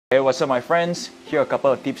Hey, what's up my friends? Here are a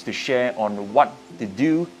couple of tips to share on what to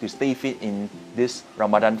do to stay fit in this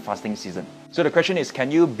Ramadan fasting season. So the question is,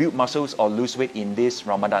 can you build muscles or lose weight in this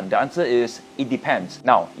Ramadan? The answer is, it depends.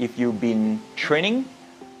 Now, if you've been training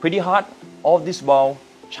pretty hard all this while,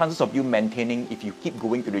 chances of you maintaining, if you keep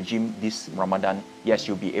going to the gym this Ramadan, yes,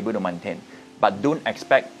 you'll be able to maintain. But don't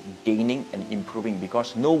expect gaining and improving,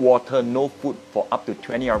 because no water, no food for up to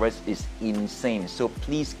 20 hours is insane. So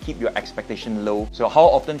please keep your expectation low. So how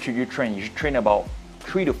often should you train? You should train about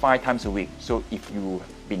 3 to 5 times a week. So if you've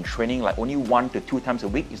been training like only 1 to 2 times a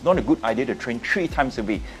week, it's not a good idea to train 3 times a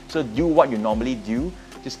week. So do what you normally do.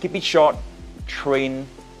 Just keep it short, train,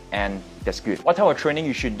 and that's good. What type of training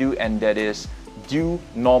you should do, and that is do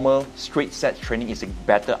normal straight set training is a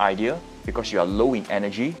better idea, because you are low in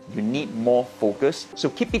energy, you need more focus. So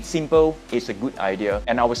keep it simple is a good idea.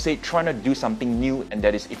 And I would say try to do something new, and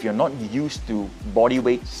that is, if you're not used to body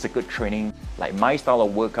weight circuit training, like my style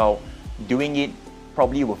of workout, doing it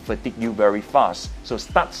probably will fatigue you very fast. So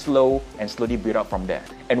start slow and slowly build up from there.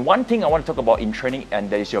 And one thing I want to talk about in training, and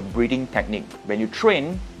that is your breathing technique. When you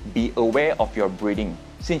train, be aware of your breathing.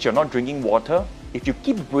 Since you're not drinking water, if you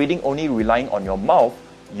keep breathing only relying on your mouth,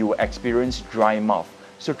 you will experience dry mouth.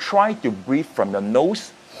 So try to breathe from your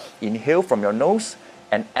nose, inhale from your nose,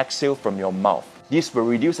 and exhale from your mouth. This will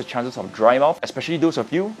reduce the chances of dry mouth, especially those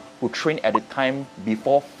of you who train at the time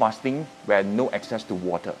before fasting where no access to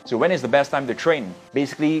water. So when is the best time to train?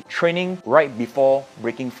 Basically, training right before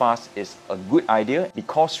breaking fast is a good idea,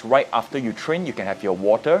 because right after you train, you can have your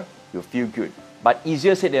water, you'll feel good. But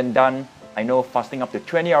easier said than done. I know fasting up to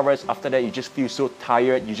 20 hours, after that you just feel so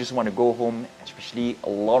tired, you just want to go home, especially a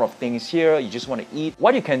lot of things here, you just want to eat.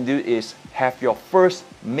 What you can do is have your first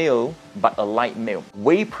meal, but a light meal.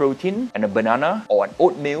 Whey protein and a banana or an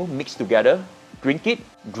oatmeal mixed together, drink it,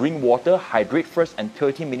 drink water, hydrate first, and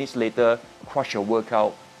 30 minutes later, crush your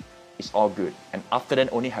workout. It's all good. And after that,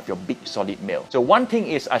 only have your big solid meal. So one thing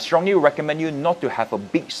is, I strongly recommend you not to have a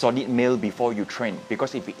big solid meal before you train,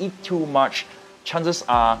 because if you eat too much, chances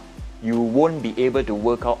are you won't be able to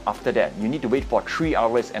work out after that. You need to wait for 3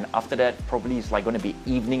 hours, and after that probably it's like going to be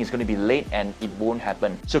evening, it's going to be late, and it won't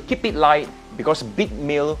happen. So keep it light, because big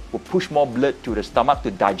meal will push more blood to the stomach to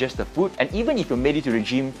digest the food. And even if you made it to the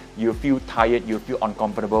gym, you'll feel tired, you'll feel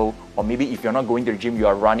uncomfortable, or maybe if you're not going to the gym, you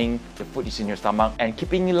are running, the food is in your stomach, and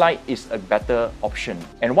keeping it light is a better option.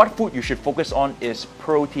 And what food you should focus on is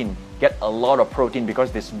protein. Get a lot of protein,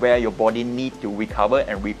 because this is where your body needs to recover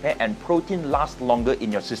and repair, and protein lasts longer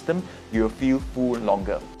in your system. You'll feel full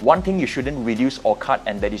longer. One thing you shouldn't reduce or cut,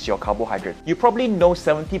 and that is your carbohydrate. You probably know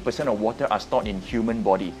 70% of water are stored in human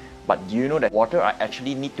body. But do you know that water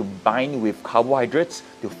actually need to bind with carbohydrates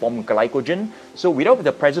to form glycogen? So without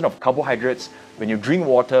the presence of carbohydrates, when you drink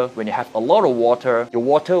water, when you have a lot of water, your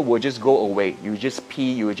water will just go away. You just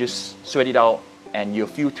pee, you just sweat it out, and you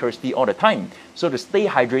feel thirsty all the time. So to stay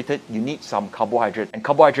hydrated, you need some carbohydrate. And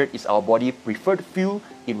carbohydrate is our body's preferred fuel.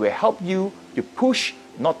 It will help you to push,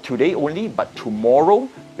 not today only, but tomorrow,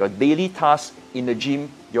 your daily tasks in the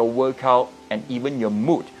gym, your workout, and even your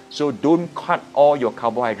mood. So don't cut all your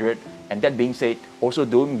carbohydrate. And that being said, also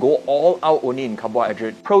don't go all out only in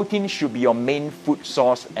carbohydrate. Protein should be your main food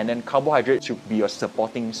source, and then carbohydrate should be your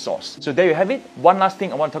supporting source. So there you have it. One last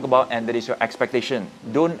thing I want to talk about, and that is your expectation.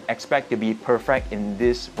 Don't expect to be perfect in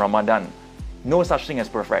this Ramadan. No such thing as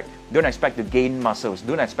perfect. Don't expect to gain muscles.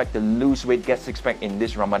 Don't expect to lose weight, get six-pack in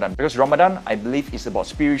this Ramadan. Because Ramadan, I believe, is about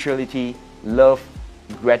spirituality, love,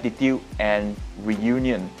 gratitude, and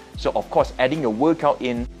reunion. So of course, adding your workout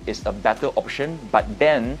in is a better option, but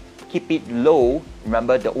then keep it low.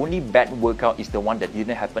 Remember, the only bad workout is the one that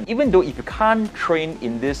didn't happen. Even though if you can't train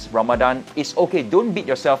in this Ramadan, it's okay. Don't beat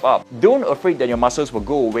yourself up. Don't afraid that your muscles will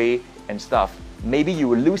go away and stuff. Maybe you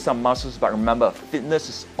will lose some muscles, but remember, fitness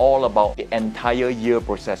is all about the entire year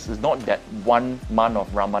process. It's not that 1 month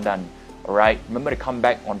of Ramadan. Alright, remember to come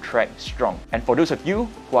back on track strong. And for those of you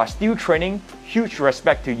who are still training, huge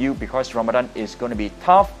respect to you, because Ramadan is going to be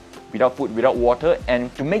tough, without food, without water.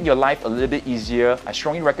 And to make your life a little bit easier, I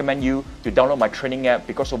strongly recommend you to download my training app,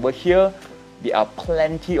 because over here, there are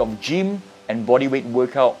plenty of gym and bodyweight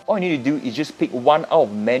workout. All you need to do is just pick one out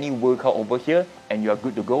of many workout over here, and you are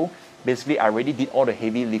good to go. Basically, I already did all the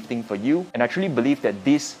heavy lifting for you, and I truly believe that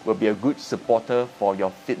this will be a good supporter for your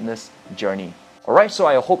fitness journey. Alright, so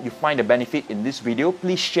I hope you find the benefit in this video.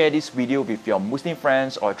 Please share this video with your Muslim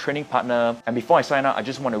friends or training partner. And before I sign out, I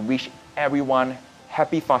just want to wish everyone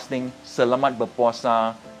happy fasting, selamat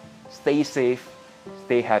berpuasa, stay safe,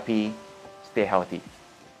 stay happy, stay healthy.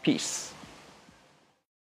 Peace.